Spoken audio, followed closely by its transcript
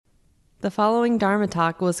The following Dharma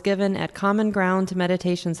talk was given at Common Ground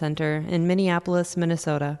Meditation Center in Minneapolis,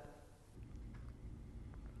 Minnesota.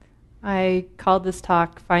 I called this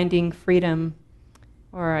talk Finding Freedom,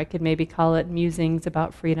 or I could maybe call it Musings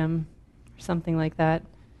about Freedom, or something like that.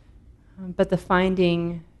 But the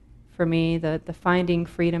finding, for me, the finding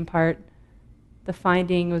freedom part, the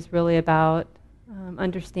finding was really about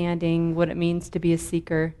understanding what it means to be a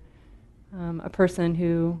seeker, a person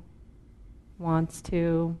who wants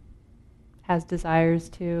to, has desires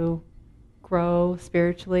to grow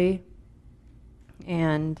spiritually,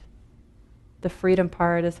 and the freedom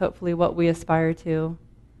part is hopefully what we aspire to.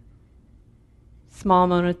 Small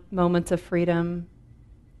moments of freedom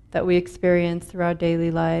that we experience through our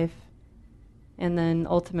daily life, and then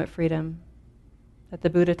ultimate freedom that the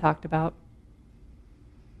Buddha talked about.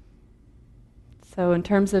 So in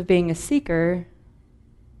terms of being a seeker,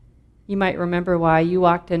 you might remember why you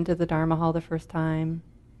walked into the Dharma hall the first time.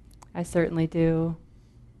 I certainly do.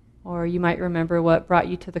 Or you might remember what brought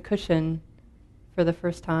you to the cushion for the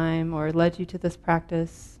first time or led you to this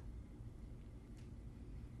practice.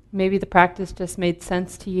 Maybe the practice just made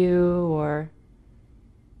sense to you, or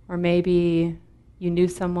maybe you knew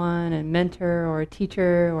someone, a mentor or a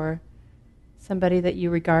teacher or somebody that you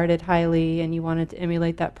regarded highly and you wanted to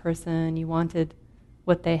emulate that person. You wanted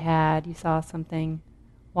what they had. You saw something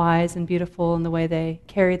wise and beautiful in the way they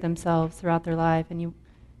carried themselves throughout their life, and you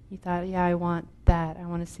thought, yeah, I want that. I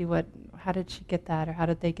want to see how did she get that, or how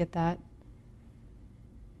did they get that?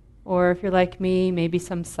 Or if you're like me, maybe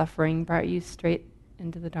some suffering brought you straight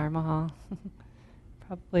into the Dharma hall.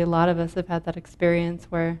 Probably a lot of us have had that experience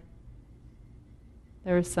where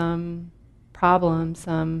there was some problem,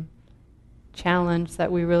 some challenge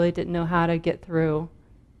that we really didn't know how to get through.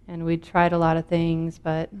 And we tried a lot of things,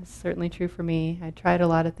 but it's certainly true for me. I tried a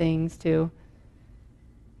lot of things to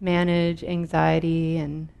manage anxiety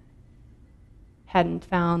and hadn't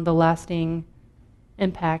found the lasting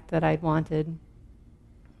impact that I'd wanted.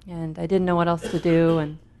 And I didn't know what else to do,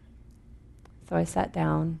 and so I sat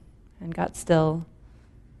down and got still.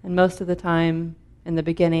 And most of the time, in the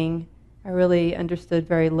beginning, I really understood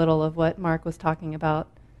very little of what Mark was talking about,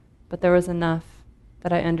 but there was enough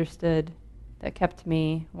that I understood that kept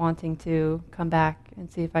me wanting to come back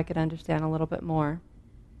and see if I could understand a little bit more.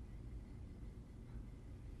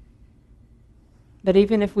 But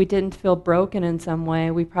even if we didn't feel broken in some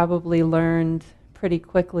way, we probably learned pretty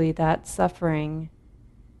quickly that suffering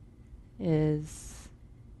is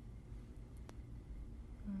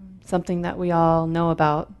something that we all know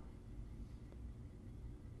about.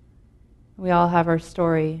 We all have our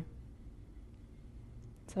story.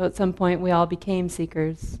 So at some point we all became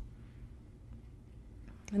seekers.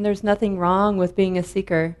 And there's nothing wrong with being a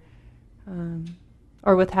seeker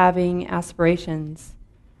or with having aspirations.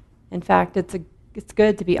 In fact, it's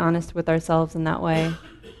good to be honest with ourselves in that way,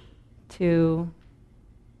 to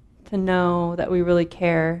know that we really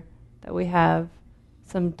care, that we have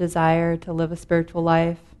some desire to live a spiritual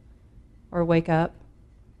life or wake up.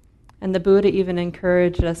 And the Buddha even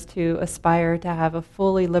encouraged us to aspire to have a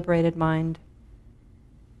fully liberated mind.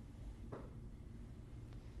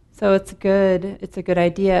 So it's a good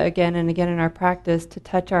idea again and again in our practice to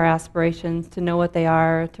touch our aspirations, to know what they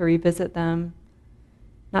are, to revisit them,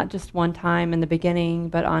 not just one time in the beginning,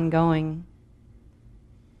 but ongoing.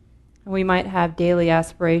 And we might have daily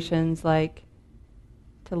aspirations like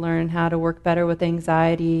to learn how to work better with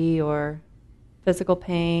anxiety or physical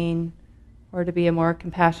pain, or to be a more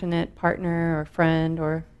compassionate partner or friend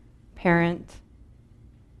or parent.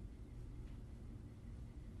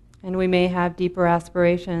 And we may have deeper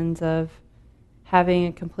aspirations of having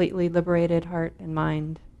a completely liberated heart and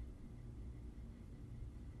mind.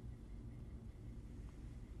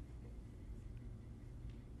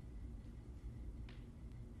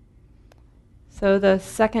 So the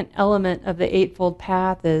second element of the Eightfold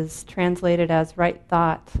Path is translated as right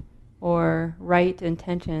thought, or right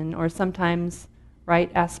intention, or sometimes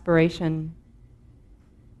right aspiration.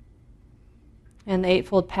 And the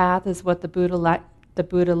Eightfold Path is what the Buddha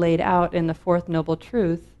laid out in the Fourth Noble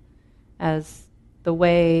Truth as the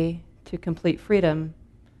way to complete freedom.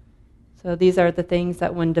 So these are the things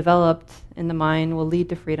that when developed in the mind will lead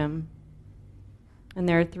to freedom. And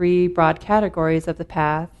there are three broad categories of the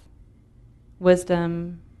path: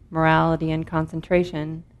 wisdom, morality, and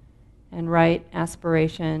concentration. And right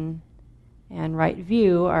aspiration and right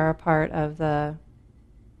view are a part of the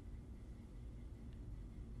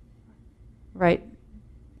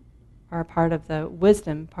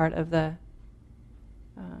wisdom part of the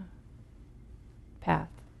path.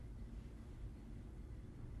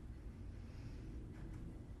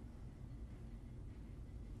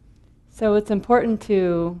 So it's important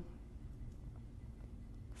to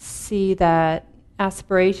see that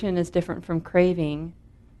aspiration is different from craving.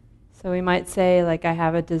 So we might say, like, I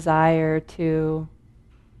have a desire to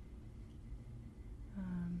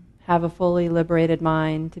have a fully liberated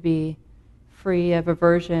mind, to be free of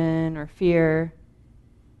aversion or fear.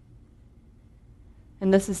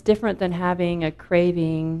 And this is different than having a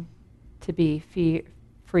craving to be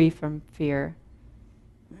free from fear.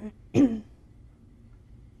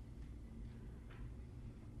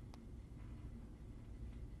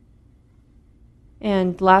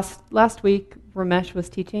 And last week, Ramesh was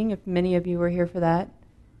teaching, if many of you were here for that,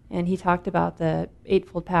 and he talked about the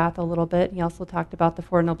Eightfold Path a little bit. He also talked about the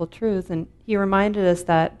Four Noble Truths, and he reminded us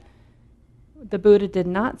that the Buddha did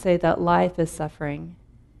not say that life is suffering.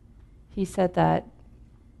 He said that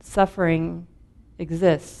suffering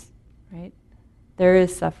exists, right? There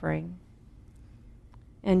is suffering.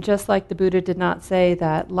 And just like the Buddha did not say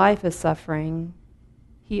that life is suffering,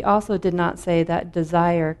 he also did not say that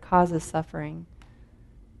desire causes suffering.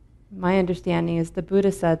 My understanding is the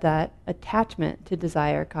Buddha said that attachment to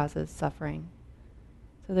desire causes suffering.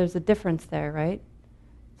 So there's a difference there, right?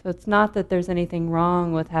 So it's not that there's anything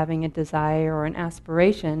wrong with having a desire or an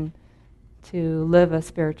aspiration to live a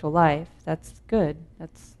spiritual life. That's good.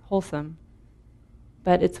 That's wholesome.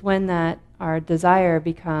 But it's when that our desire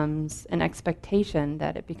becomes an expectation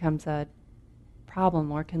that it becomes a problem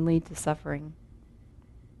or can lead to suffering.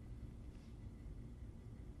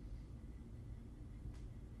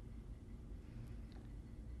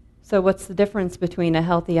 So what's the difference between a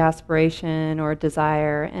healthy aspiration or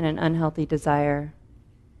desire and an unhealthy desire?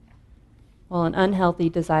 Well, an unhealthy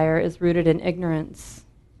desire is rooted in ignorance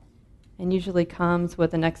and usually comes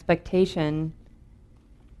with an expectation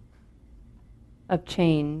of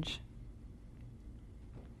change.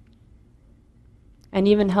 And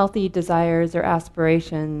even healthy desires or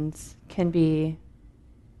aspirations can be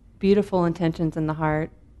beautiful intentions in the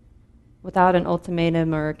heart without an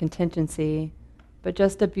ultimatum or a contingency, but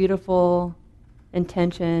just a beautiful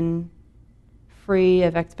intention, free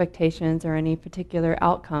of expectations or any particular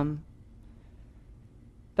outcome.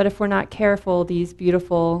 But if we're not careful, these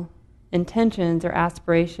beautiful intentions or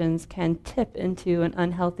aspirations can tip into an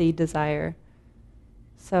unhealthy desire.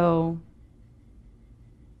 So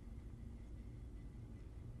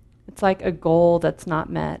it's like a goal that's not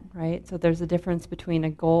met, right? So there's a difference between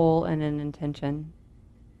a goal and an intention.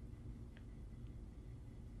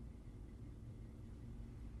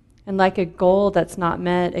 And like a goal that's not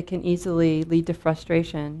met, it can easily lead to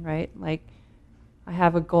frustration, right? Like, I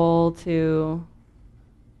have a goal to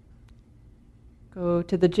go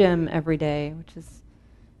to the gym every day,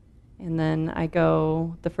 and then I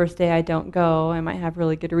go, the first day I don't go, I might have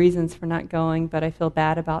really good reasons for not going, but I feel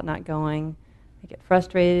bad about not going. I get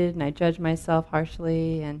frustrated and I judge myself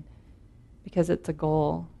harshly, and because it's a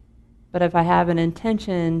goal. But if I have an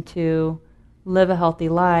intention to live a healthy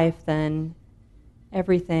life, then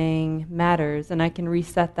everything matters, and I can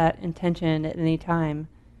reset that intention at any time.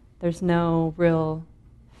 There's no real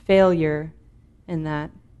failure in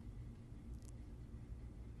that.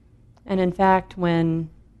 And in fact, when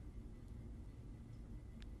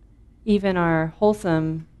even our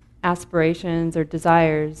wholesome aspirations or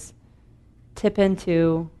desires tip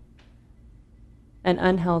into an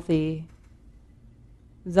unhealthy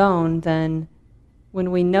zone, then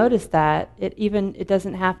when we notice that, it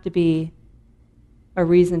doesn't have to be a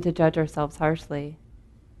reason to judge ourselves harshly.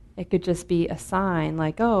 It could just be a sign,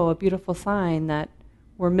 like, oh, a beautiful sign that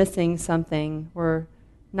we're missing something. We're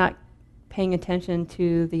not paying attention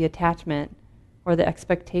to the attachment or the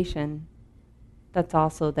expectation that's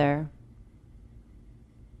also there.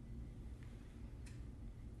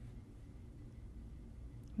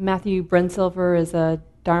 Matthew Brensilver is a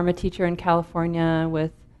Dharma teacher in California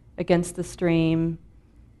with Against the Stream.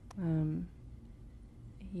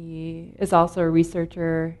 He is also a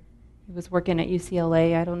researcher. He was working at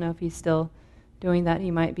UCLA. I don't know if he's still doing that. He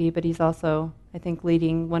might be, but he's also, I think,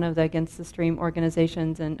 leading one of the Against the Stream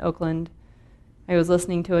organizations in Oakland. I was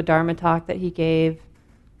listening to a Dharma talk that he gave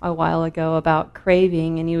a while ago about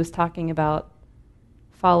craving, and he was talking about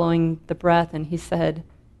following the breath, and he said,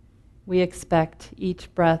 we expect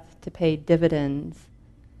each breath to pay dividends.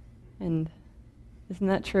 And isn't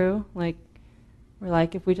that true? Like, we're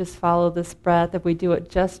like, if we just follow this breath, if we do it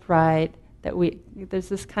just right, there's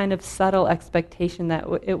this kind of subtle expectation that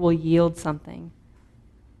it will yield something.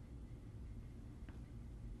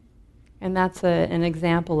 And that's an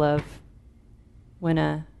example of when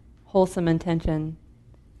a wholesome intention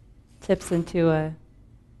tips into a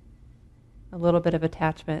little bit of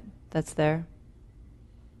attachment that's there.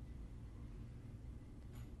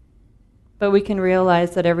 But we can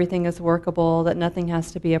realize that everything is workable, that nothing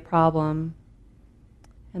has to be a problem.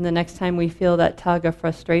 And the next time we feel that tug of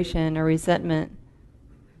frustration or resentment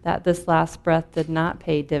that this last breath did not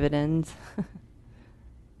pay dividends,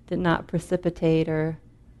 did not precipitate or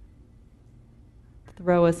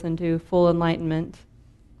throw us into full enlightenment,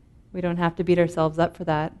 we don't have to beat ourselves up for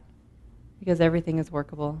that, because everything is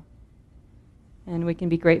workable. And we can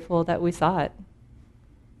be grateful that we saw it.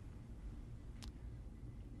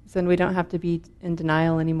 So then we don't have to be in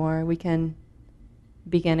denial anymore. We can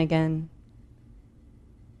begin again,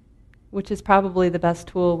 which is probably the best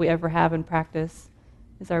tool we ever have in practice,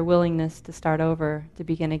 is our willingness to start over, to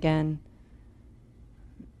begin again.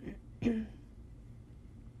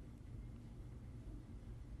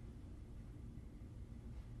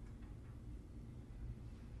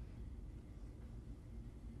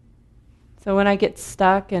 So when I get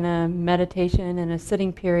stuck in a meditation, in a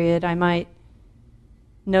sitting period, I might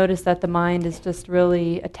notice that the mind is just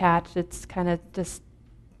really attached. It's kind of just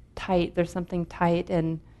tight. There's something tight,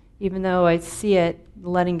 and even though I see it,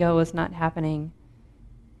 letting go is not happening.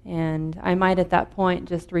 And I might at that point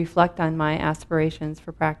just reflect on my aspirations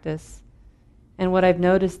for practice. And what I've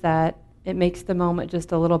noticed that it makes the moment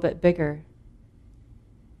just a little bit bigger.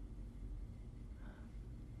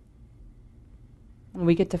 And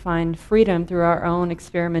we get to find freedom through our own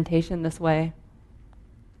experimentation this way.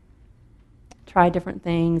 Try different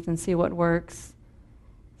things and see what works.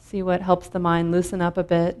 See what helps the mind loosen up a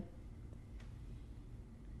bit.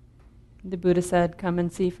 The Buddha said, come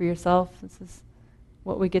and see for yourself. This is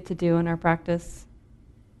what we get to do in our practice.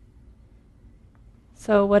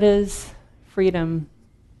 So what is freedom?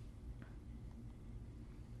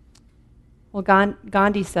 Well,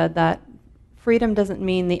 Gandhi said that freedom doesn't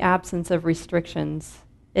mean the absence of restrictions.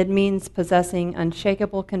 It means possessing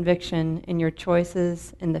unshakable conviction in your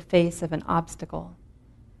choices in the face of an obstacle.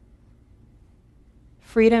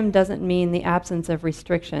 Freedom doesn't mean the absence of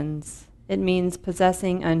restrictions. It means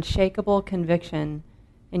possessing unshakable conviction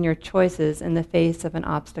in your choices in the face of an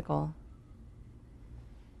obstacle.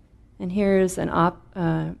 And here's an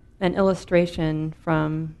illustration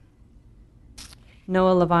from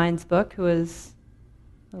Noah Levine's book, who is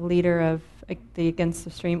the leader of the Against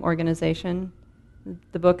the Stream organization.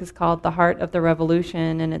 The book is called The Heart of the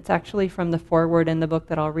Revolution, and it's actually from the foreword in the book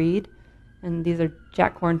that I'll read. And these are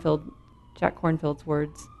Jack Kornfield's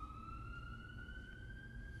words.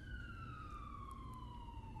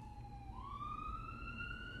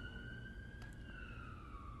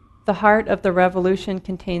 The heart of the revolution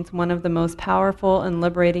contains one of the most powerful and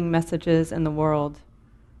liberating messages in the world.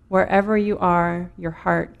 Wherever you are, your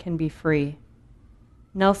heart can be free.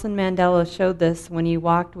 Nelson Mandela showed this when he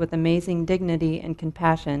walked with amazing dignity and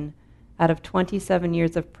compassion out of 27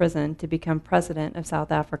 years of prison to become president of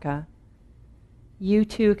South Africa. You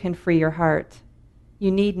too can free your heart.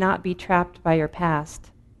 You need not be trapped by your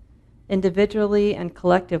past. Individually and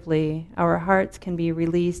collectively, our hearts can be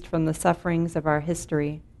released from the sufferings of our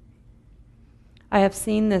history. I have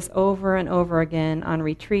seen this over and over again on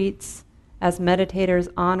retreats, as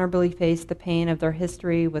meditators honorably face the pain of their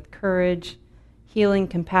history with courage, healing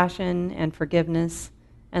compassion and forgiveness,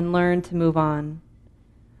 and learn to move on.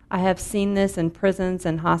 I have seen this in prisons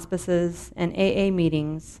and hospices and AA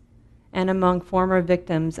meetings, and among former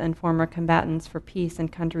victims and former combatants for peace in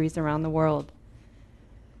countries around the world.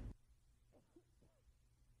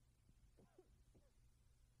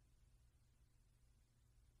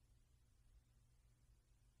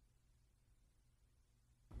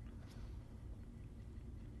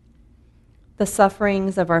 The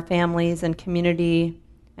sufferings of our families and community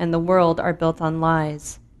and the world are built on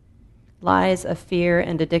lies. Lies of fear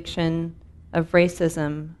and addiction, of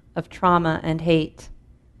racism, of trauma and hate.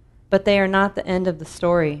 But they are not the end of the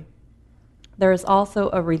story. There is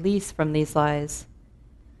also a release from these lies.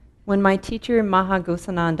 When my teacher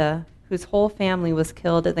Mahagosananda, whose whole family was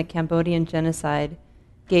killed in the Cambodian genocide,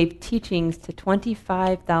 gave teachings to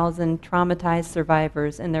 25,000 traumatized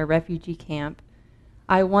survivors in their refugee camp,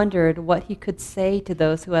 I wondered what he could say to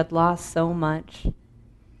those who had lost so much.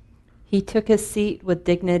 He took his seat with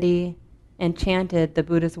dignity and chanted the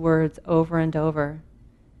Buddha's words over and over.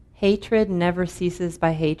 Hatred never ceases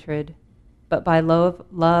by hatred, but by love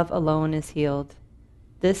alone is healed.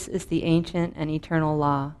 This is the ancient and eternal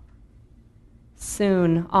law.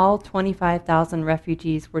 Soon, all 25,000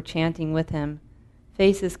 refugees were chanting with him,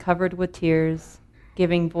 faces covered with tears,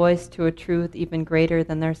 giving voice to a truth even greater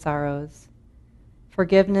than their sorrows.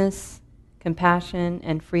 Forgiveness, compassion,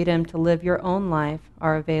 and freedom to live your own life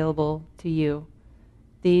are available to you.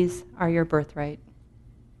 These are your birthright.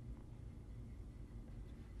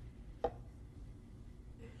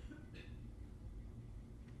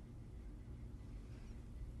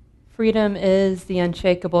 Freedom is the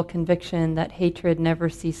unshakable conviction that hatred never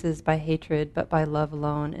ceases by hatred, but by love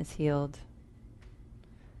alone is healed.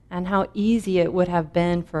 And how easy it would have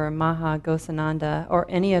been for Maha Ghosananda or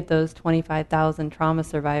any of those 25,000 trauma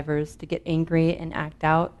survivors to get angry and act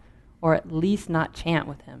out, or at least not chant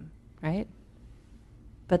with him, right?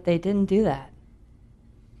 But they didn't do that.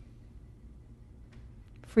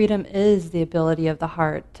 Freedom is the ability of the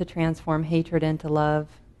heart to transform hatred into love.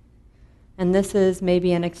 And this is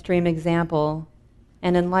maybe an extreme example,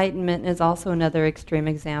 and enlightenment is also another extreme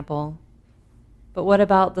example. But what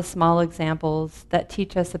about the small examples that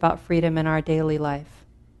teach us about freedom in our daily life?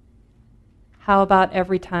 How about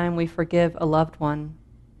every time we forgive a loved one?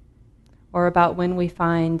 Or about when we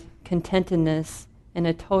find contentedness in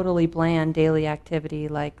a totally bland daily activity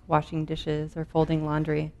like washing dishes or folding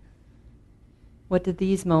laundry? What do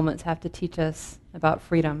these moments have to teach us about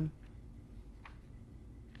freedom?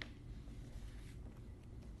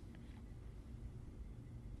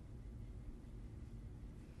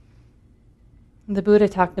 The Buddha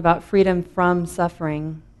talked about freedom from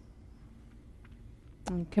suffering.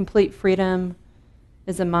 And complete freedom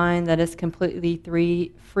is a mind that is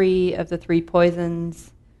completely free of the three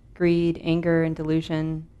poisons: greed, anger, and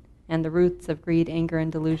delusion, and the roots of greed, anger,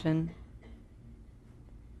 and delusion.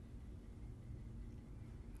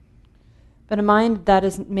 But a mind that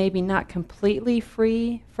is maybe not completely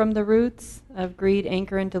free from the roots of greed,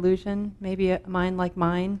 anger, and delusion, maybe a mind like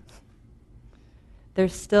mine,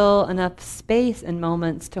 there's still enough space and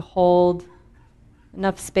moments to hold,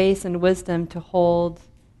 enough space and wisdom to hold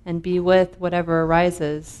and be with whatever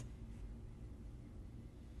arises.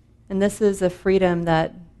 And this is a freedom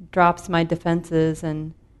that drops my defenses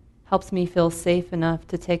and helps me feel safe enough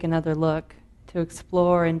to take another look, to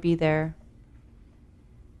explore and be there.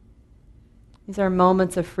 These are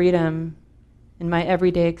moments of freedom in my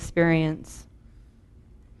everyday experience.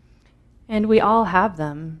 And we all have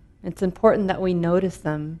them. It's important that we notice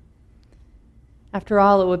them. After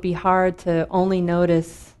all, it would be hard to only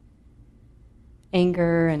notice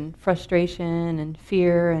anger and frustration and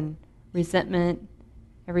fear and resentment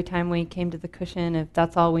every time we came to the cushion, if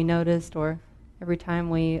that's all we noticed, or every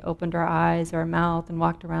time we opened our eyes or our mouth and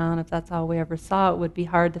walked around, if that's all we ever saw. It would be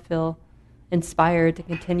hard to feel inspired to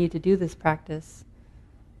continue to do this practice.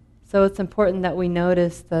 So it's important that we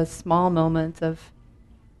notice the small moments of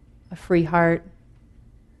a free heart.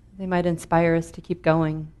 They might inspire us to keep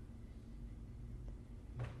going.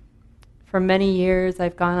 For many years,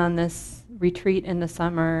 I've gone on this retreat in the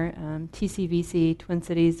summer. TCVC, Twin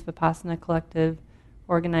Cities Vipassana Collective,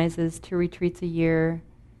 organizes 2 retreats a year.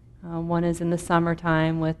 One is in the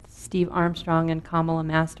summertime with Steve Armstrong and Kamala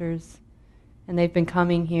Masters. And they've been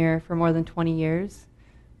coming here for more than 20 years.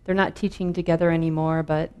 They're not teaching together anymore,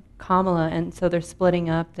 but Kamala, and so they're splitting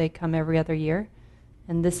up. They come every other year.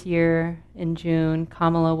 And this year, in June,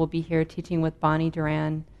 Kamala will be here teaching with Bonnie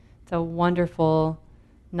Duran. It's a wonderful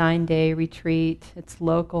 9-day retreat. It's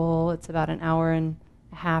local. It's about an hour and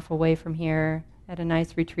a half away from here at a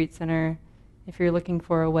nice retreat center. If you're looking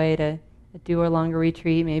for a way to do a longer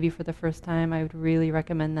retreat, maybe for the first time, I would really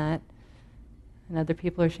recommend that. And other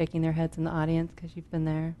people are shaking their heads in the audience because you've been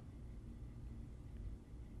there.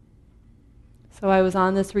 So I was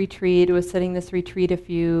on this retreat, was sitting this retreat a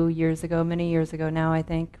few years ago, many years ago now, I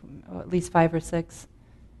think, at least 5 or 6.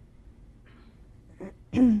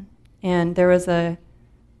 And there was a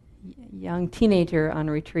young teenager on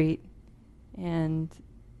retreat. And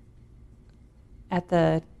at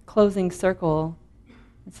the closing circle,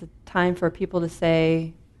 it's a time for people to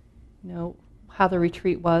say, how the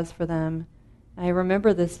retreat was for them. I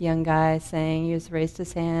remember this young guy saying, he just raised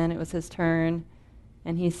his hand, it was his turn,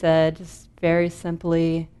 and he said, just very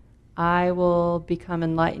simply, I will become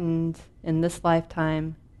enlightened in this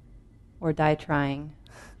lifetime or die trying.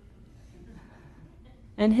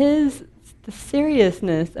 And the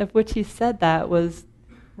seriousness of which he said that was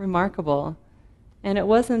remarkable. And it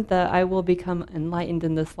wasn't the I will become enlightened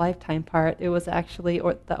in this lifetime part, it was actually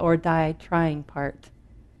the or die trying part,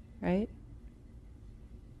 right?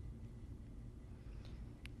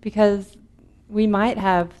 Because we might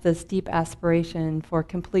have this deep aspiration for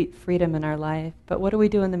complete freedom in our life, but what do we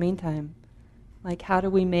do in the meantime? Like, how do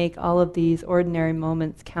we make all of these ordinary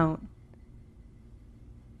moments count?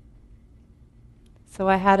 So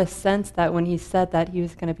I had a sense that when he said that, he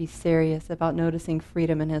was going to be serious about noticing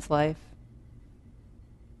freedom in his life.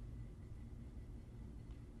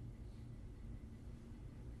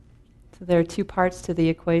 So there are 2 parts to the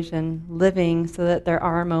equation: living so that there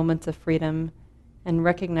are moments of freedom, and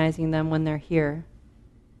recognizing them when they're here.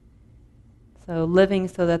 So living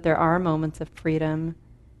so that there are moments of freedom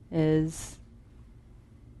is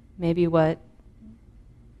maybe what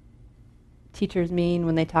teachers mean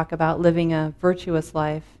when they talk about living a virtuous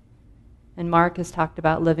life. And Mark has talked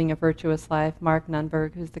about living a virtuous life, Mark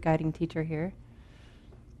Nunberg, who's the guiding teacher here.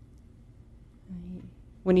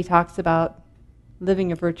 When he talks about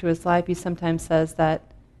living a virtuous life, he sometimes says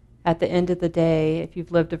that at the end of the day, if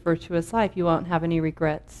you've lived a virtuous life, you won't have any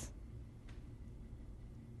regrets.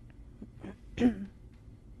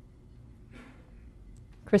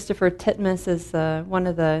 Christopher Titmuss is one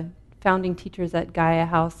of the founding teachers at Gaia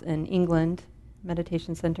House in England,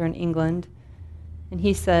 meditation center in England. And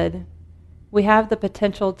he said, "We have the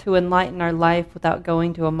potential to enlighten our life without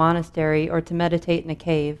going to a monastery or to meditate in a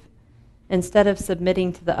cave. Instead of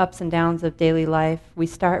submitting to the ups and downs of daily life, we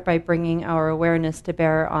start by bringing our awareness to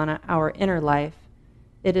bear on our inner life.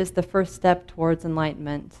 It is the first step towards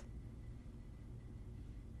enlightenment."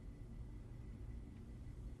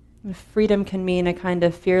 Freedom can mean a kind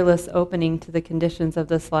of fearless opening to the conditions of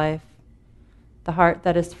this life. The heart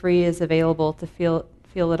that is free is available to feel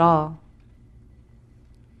it all.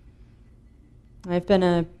 I've been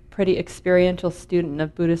a pretty experiential student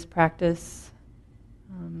of Buddhist practice.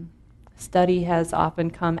 Study has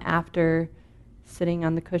often come after sitting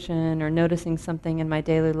on the cushion or noticing something in my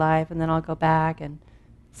daily life, and then I'll go back and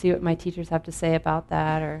see what my teachers have to say about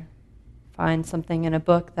that, or find something in a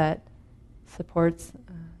book that supports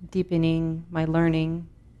deepening my learning.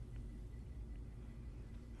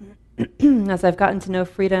 As I've gotten to know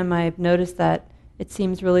freedom, I've noticed that it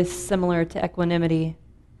seems really similar to equanimity,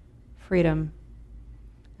 freedom.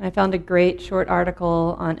 And I found a great short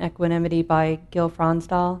article on equanimity by Gil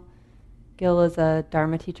Fronsdal. Gil is a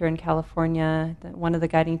Dharma teacher in California, one of the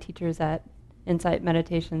guiding teachers at Insight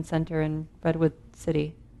Meditation Center in Redwood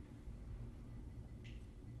City.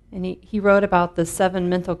 And he wrote about the 7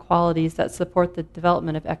 mental qualities that support the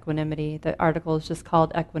development of equanimity. The article is just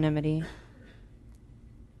called Equanimity.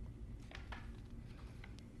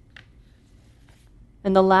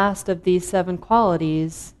 And the last of these 7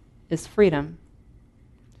 qualities is freedom.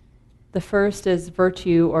 The first is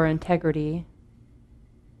virtue or integrity,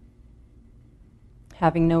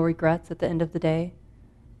 having no regrets at the end of the day.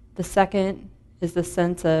 The second is the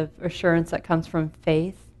sense of assurance that comes from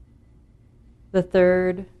faith. The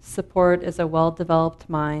third, support, is a well-developed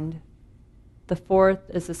mind. The fourth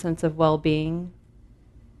is a sense of well-being.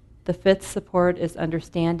 The fifth support is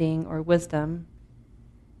understanding or wisdom.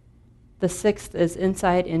 The sixth is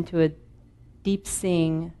insight into a deep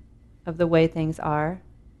seeing of the way things are.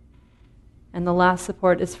 And the last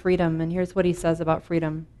support is freedom, and here's what he says about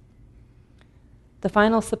freedom. The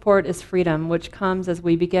final support is freedom, which comes as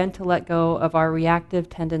we begin to let go of our reactive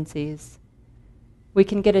tendencies. We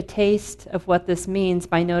can get a taste of what this means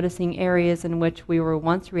by noticing areas in which we were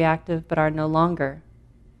once reactive but are no longer.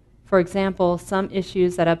 For example, some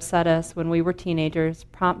issues that upset us when we were teenagers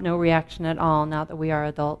prompt no reaction at all now that we are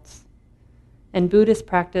adults. In Buddhist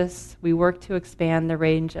practice, we work to expand the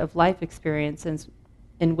range of life experiences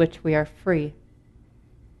in which we are free.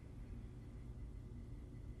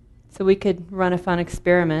 So we could run a fun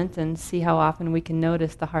experiment and see how often we can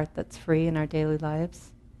notice the heart that's free in our daily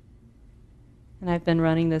lives. And I've been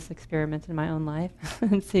running this experiment in my own life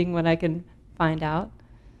and seeing what I can find out.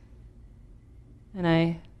 And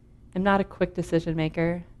I am not a quick decision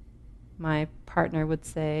maker. My partner would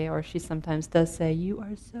say, or she sometimes does say, "You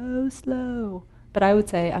are so slow." But I would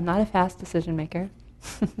say, I'm not a fast decision maker.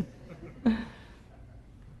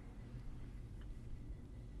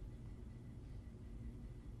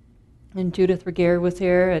 And Judith Regier was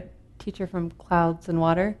here, a teacher from Clouds and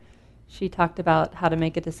Water. She talked about how to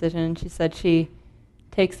make a decision. She said she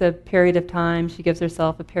takes a period of time, she gives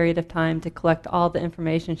herself a period of time to collect all the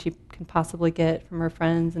information she can possibly get from her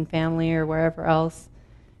friends and family or wherever else.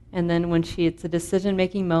 And then when it's a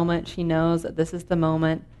decision-making moment, she knows that this is the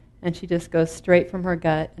moment, and she just goes straight from her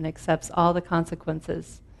gut and accepts all the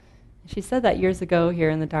consequences. She said that years ago here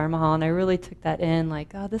in the Dharma Hall, and I really took that in,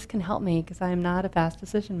 like, oh, this can help me because I am not a fast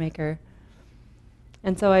decision maker.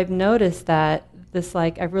 And so I've noticed that this,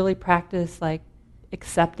 like, I've really practiced, like,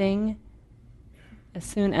 accepting as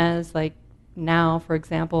soon as, like, now, for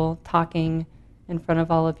example, talking in front of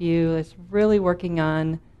all of you is really working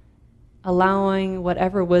on allowing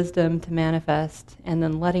whatever wisdom to manifest and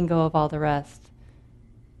then letting go of all the rest.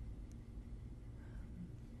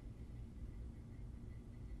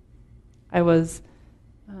 I was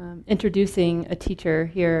introducing a teacher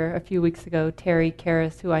here a few weeks ago, Terry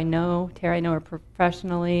Karras, who I know. Terry, I know her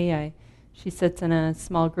professionally. She sits in a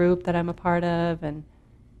small group that I'm a part of, and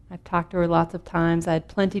I've talked to her lots of times. I had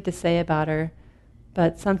plenty to say about her,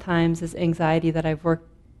 but sometimes this anxiety that I've worked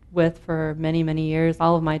with for many, many years,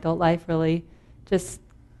 all of my adult life really, just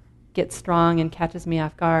gets strong and catches me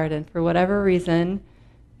off guard. And for whatever reason,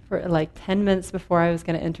 for like 10 minutes before I was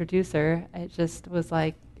going to introduce her, it just was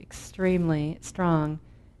like extremely strong.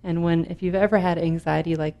 And if you've ever had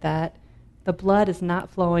anxiety like that, the blood is not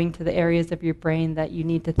flowing to the areas of your brain that you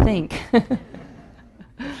need to think.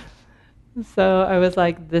 So I was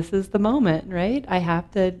like, this is the moment, right? I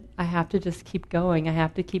have to just keep going. I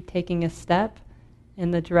have to keep taking a step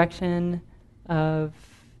in the direction of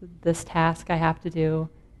this task I have to do,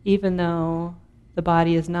 even though the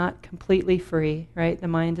body is not completely free, right? The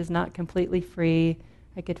mind is not completely free.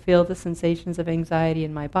 I could feel the sensations of anxiety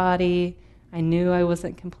in my body. I knew I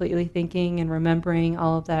wasn't completely thinking and remembering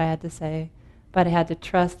all of that I had to say, but I had to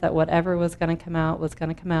trust that whatever was going to come out was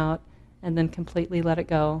going to come out, and then completely let it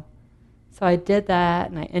go. So I did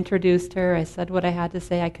that, and I introduced her. I said what I had to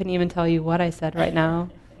say. I couldn't even tell you what I said right now.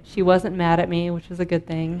 She wasn't mad at me, which was a good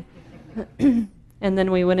thing. And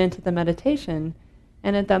then we went into the meditation.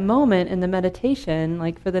 And at that moment in the meditation,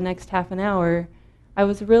 like for the next half an hour, I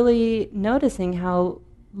was really noticing how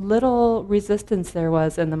little resistance there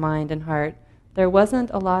was in the mind and heart. There wasn't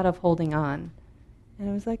a lot of holding on. And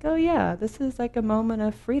I was like, oh yeah, this is like a moment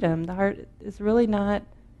of freedom. The heart is really not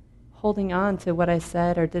holding on to what I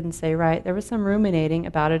said or didn't say right. There was some ruminating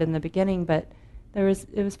about it in the beginning, but it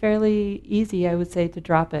was fairly easy, I would say, to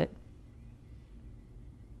drop it.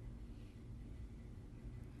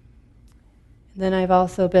 Then I've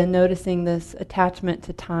also been noticing this attachment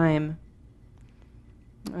to time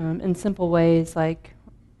in simple ways, like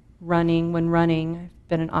running. When running, I've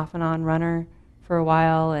been an off and on runner for a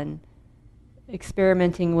while, and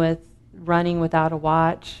experimenting with running without a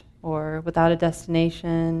watch or without a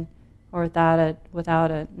destination or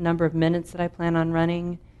without a number of minutes that I plan on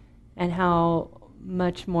running, and how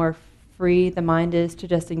much more free the mind is to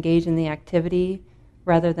just engage in the activity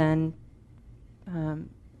rather than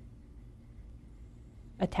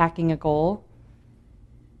attacking a goal.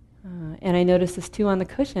 And I noticed this too on the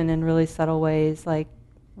cushion in really subtle ways, like,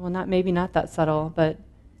 well, maybe not that subtle, but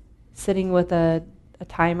sitting with a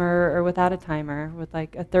timer or without a timer, with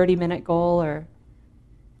like a 30-minute goal or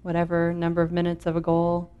whatever number of minutes of a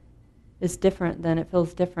goal, it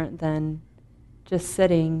feels different than just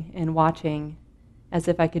sitting and watching as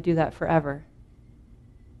if I could do that forever.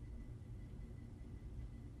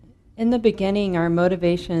 In the beginning, our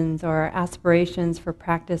motivations or our aspirations for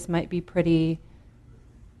practice might be pretty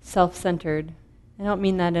self-centered. I don't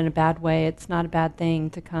mean that in a bad way. It's not a bad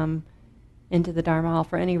thing to come into the Dharma hall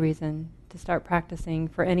for any reason, to start practicing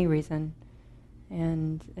for any reason.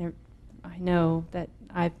 And I know that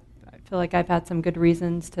I feel like I've had some good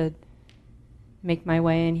reasons to make my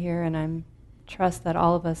way in here, and I trust that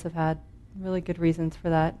all of us have had really good reasons for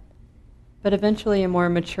that. But eventually a more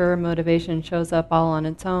mature motivation shows up all on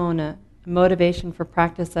its own, a motivation for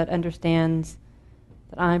practice that understands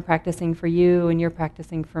that I'm practicing for you and you're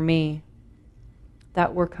practicing for me,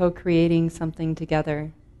 that we're co-creating something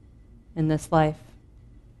together in this life.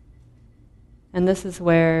 And this is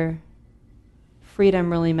where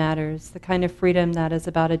freedom really matters, the kind of freedom that is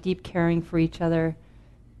about a deep caring for each other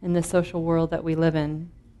in the social world that we live in.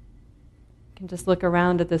 You can just look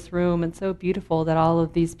around at this room. It's so beautiful that all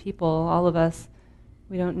of these people, all of us,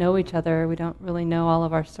 we don't know each other. We don't really know all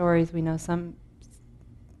of our stories. We know some,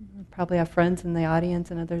 probably have friends in the audience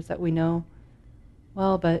and others that we know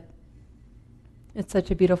well, but it's such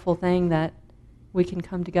a beautiful thing that we can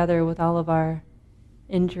come together with all of our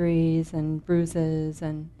injuries and bruises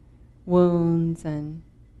and wounds and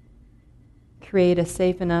create a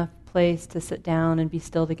safe enough place to sit down and be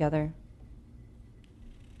still together.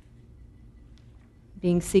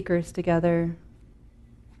 Being seekers together,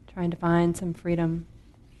 trying to find some freedom.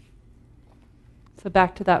 So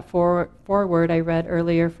back to that foreword I read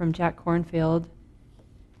earlier from Jack Kornfield.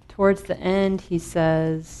 Towards the end he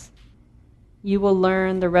says, "You will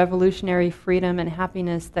learn the revolutionary freedom and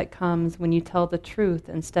happiness that comes when you tell the truth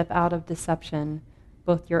and step out of deception,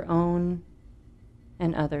 both your own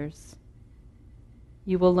and others."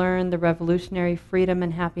 You will learn the revolutionary freedom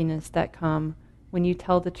and happiness that come when you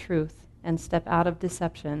tell the truth and step out of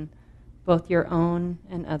deception, both your own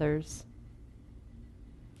and others.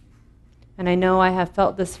 And I know I have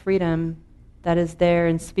felt this freedom that is there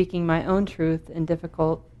in speaking my own truth in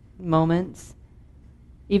difficult moments,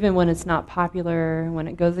 even when it's not popular, when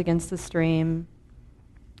it goes against the stream,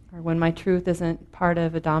 or when my truth isn't part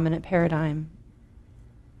of a dominant paradigm.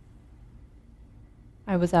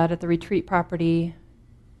 I was out at the retreat property,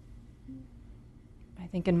 I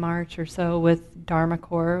think in March or so, with Dharma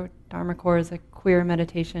Corps. Dharma Corps is a queer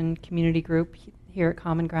meditation community group here at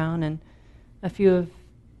Common Ground, and a few of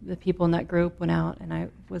the people in that group went out, and I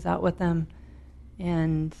was out with them.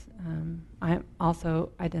 And I also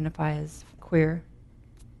identify as queer.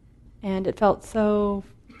 And it felt so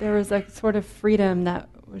there was a sort of freedom that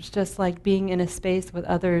was just like being in a space with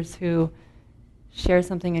others who share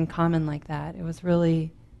something in common like that. It was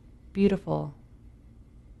really beautiful.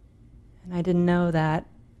 And I didn't know that.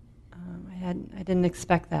 I didn't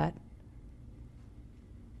expect that.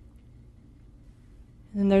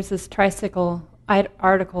 And there's this tricycle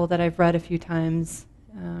article that I've read a few times.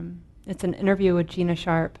 It's an interview with Gina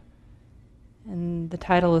Sharp. And the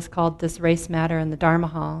title is called Does Race Matter in the Dharma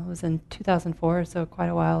Hall. It was in 2004, so quite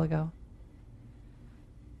a while ago.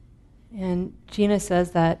 And Gina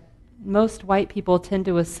says that most white people tend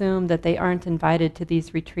to assume that they aren't invited to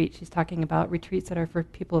these retreats. She's talking about retreats that are for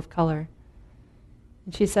people of color.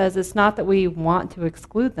 And she says it's not that we want to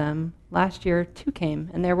exclude them. Last year, 2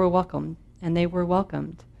 came, and they were welcomed.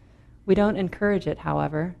 We don't encourage it,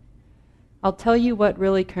 however. I'll tell you what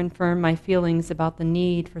really confirmed my feelings about the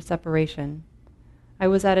need for separation. I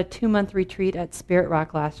was at a 2-month retreat at Spirit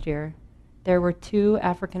Rock last year. There were 2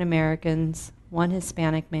 African Americans, 1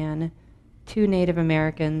 Hispanic man, 2 Native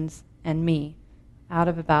Americans, and me, out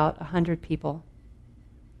of about 100 people.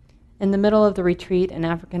 In the middle of the retreat, an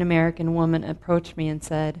African American woman approached me and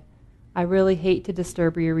said, "I really hate to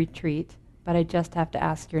disturb your retreat, but I just have to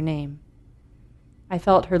ask your name." I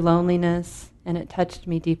felt her loneliness, and it touched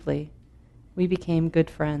me deeply. We became good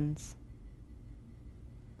friends.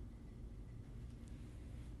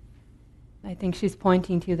 I think she's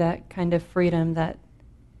pointing to that kind of freedom that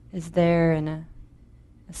is there in a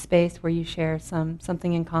space where you share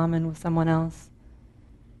something in common with someone else.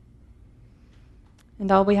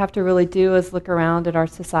 And all we have to really do is look around at our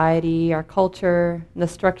society, our culture, and the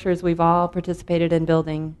structures we've all participated in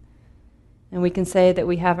building. And we can say that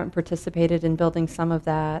we haven't participated in building some of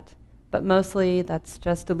that, but mostly that's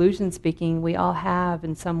just illusion speaking. We all have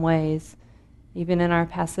in some ways, even in our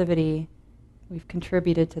passivity, we've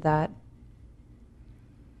contributed to that.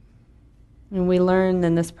 And we learn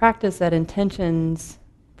in this practice that intentions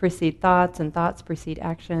precede thoughts and thoughts precede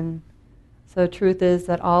action. So the truth is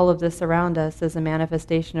that all of this around us is a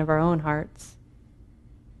manifestation of our own hearts.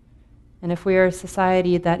 And if we are a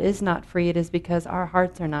society that is not free, it is because our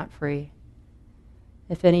hearts are not free.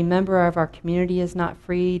 If any member of our community is not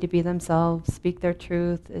free to be themselves, speak their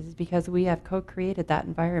truth, it is because we have co-created that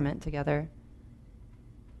environment together.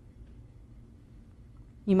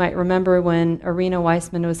 You might remember when Irina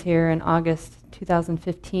Weissman was here in August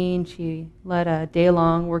 2015, she led a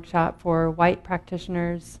day-long workshop for white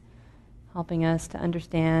practitioners, helping us to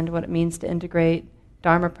understand what it means to integrate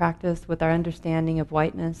Dharma practice with our understanding of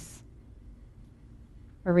whiteness.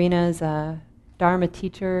 Irina is a Dharma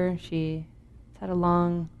teacher. She had a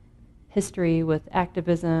long history with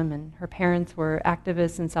activism, and her parents were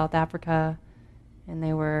activists in South Africa, and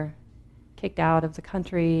they were kicked out of the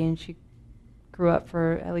country, and she grew up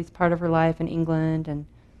for at least part of her life in England, and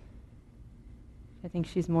I think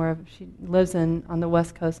she lives on the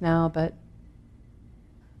West Coast now, but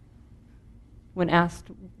when asked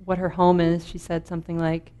what her home is, she said something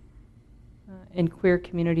like, in queer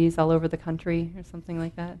communities all over the country, or something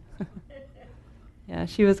like that. Yeah,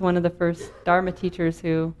 she was one of the first Dharma teachers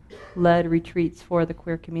who led retreats for the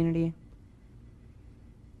queer community.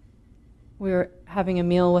 We were having a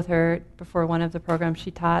meal with her before one of the programs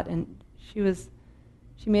she taught, and she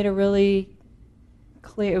made a really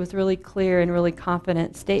clear, it was really clear and really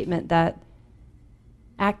confident statement that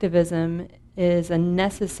activism is a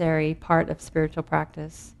necessary part of spiritual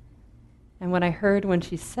practice. And what I heard when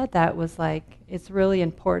she said that was like, it's really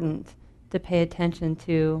important to pay attention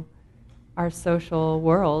to our social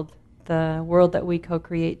world, the world that we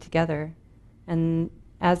co-create together, and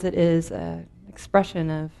as it is an expression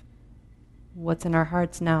of what's in our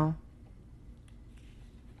hearts now.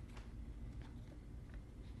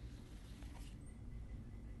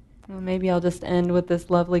 Well, maybe I'll just end with this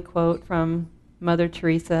lovely quote from Mother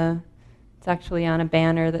Teresa. It's actually on a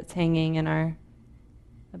banner that's hanging in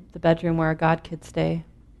the bedroom where our God kids stay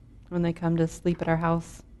when they come to sleep at our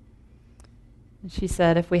house. And she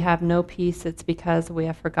said, if we have no peace, it's because we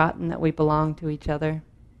have forgotten that we belong to each other.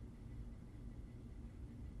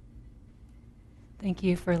 Thank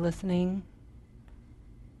you for listening.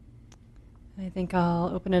 I think I'll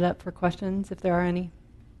open it up for questions if there are any.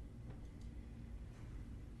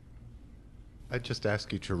 I'd just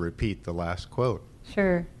ask you to repeat the last quote.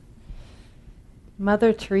 Sure.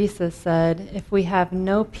 Mother Teresa said, if we have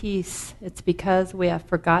no peace, it's because we have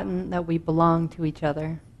forgotten that we belong to each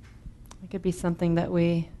other. It could be something that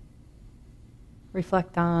we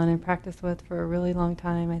reflect on and practice with for a really long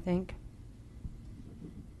time, I think.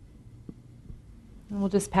 And we'll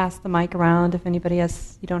just pass the mic around. If anybody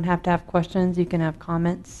has, you don't have to have questions, you can have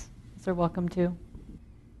comments. They're welcome to.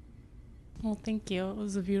 Well, thank you. It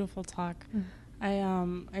was a beautiful talk.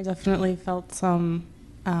 I definitely felt some,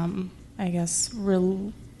 I guess,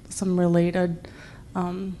 some related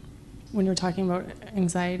when you're talking about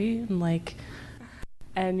anxiety and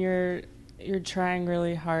and you're trying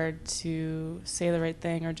really hard to say the right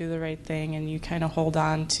thing or do the right thing, and you kind of hold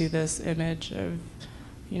on to this image of,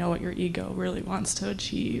 what your ego really wants to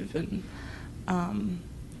achieve, and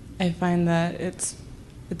I find that it's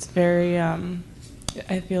very.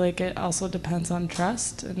 I feel like it also depends on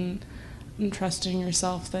trust and trusting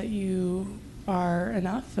yourself that you are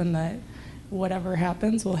enough and that whatever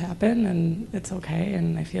happens will happen and it's okay.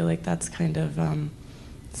 And I feel like that's kind of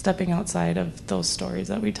stepping outside of those stories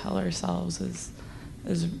that we tell ourselves is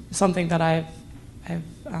something that I've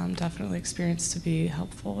definitely experienced to be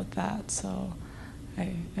helpful with that. So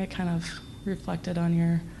I kind of reflected on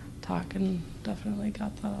your talk and definitely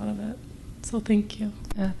got that out of it. So thank you.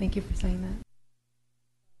 Thank you for saying that.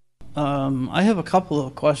 I have a couple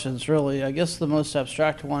of questions, really. I guess the most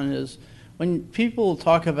abstract one is when people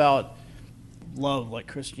talk about love, like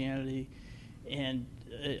Christianity, and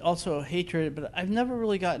also hatred, but I've never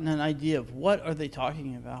really gotten an idea of what are they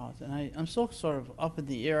talking about. And I'm still sort of up in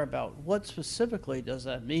the air about what specifically does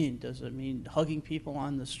that mean. Does it mean hugging people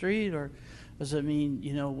on the street, or does it mean,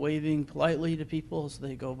 waving politely to people as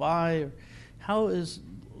they go by? Or how is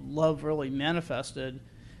love really manifested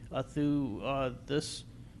through this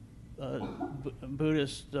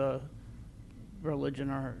Buddhist religion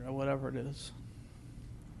or whatever it is?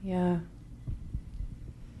 Yeah.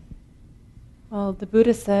 Well, the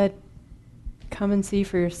Buddha said, come and see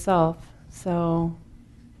for yourself. So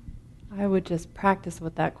I would just practice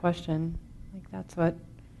with that question. That's what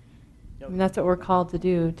that's what we're called to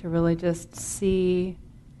do, to really just see,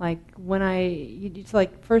 you just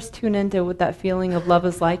first tune into what that feeling of love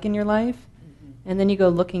is like in your life. And then you go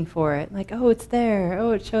looking for it. Oh, it's there.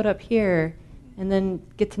 Oh, it showed up here. And then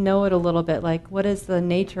get to know it a little bit. What is the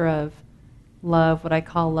nature of love, what I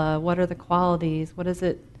call love? What are the qualities? What is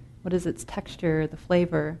it? What is its texture, the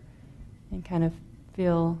flavor? And kind of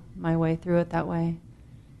feel my way through it that way.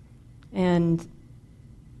 And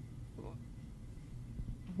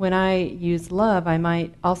when I use love, I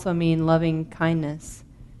might also mean loving kindness,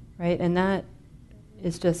 right? And that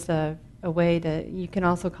is just a way to, you can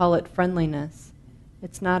also call it friendliness.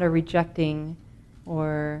 It's not a rejecting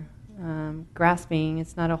or grasping.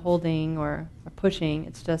 It's not a holding or a pushing.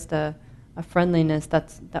 It's just a friendliness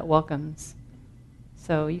that welcomes.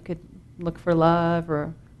 So you could look for love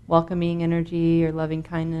or welcoming energy or loving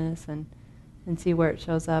kindness and see where it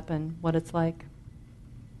shows up and what it's like.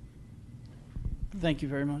 Thank you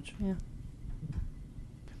very much. Yeah.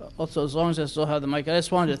 Also, as long as I still have the mic, I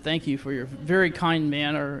just wanted to thank you for your very kind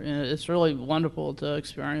manner. And it's really wonderful to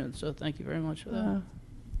experience, so thank you very much for that.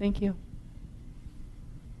 Thank you.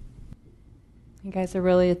 You guys are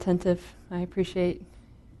really attentive. I appreciate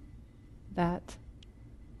that.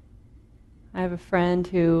 I have a friend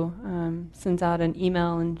who sends out an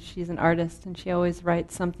email, and she's an artist, and she always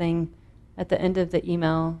writes something at the end of the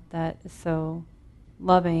email that is so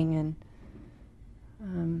loving, and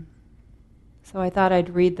so I thought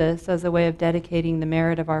I'd read this as a way of dedicating the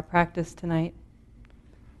merit of our practice tonight.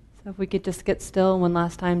 So if we could just get still one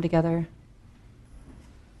last time together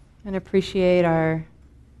and appreciate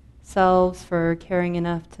ourselves for caring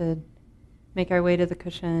enough to make our way to the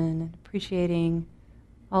cushion, and appreciating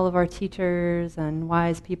all of our teachers and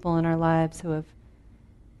wise people in our lives who have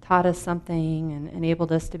taught us something and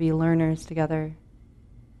enabled us to be learners together.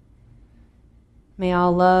 May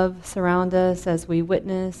all love surround us as we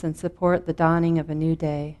witness and support the dawning of a new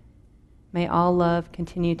day. May all love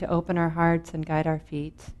continue to open our hearts and guide our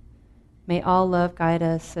feet. May all love guide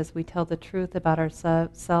us as we tell the truth about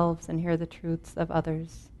ourselves and hear the truths of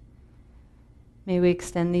others. May we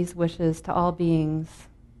extend these wishes to all beings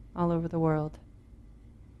all over the world.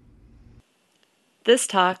 This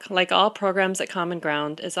talk, like all programs at Common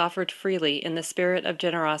Ground, is offered freely in the spirit of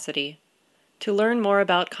generosity. To learn more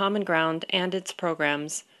about Common Ground and its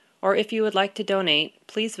programs, or if you would like to donate,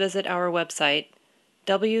 please visit our website,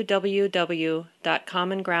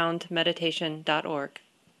 www.commongroundmeditation.org.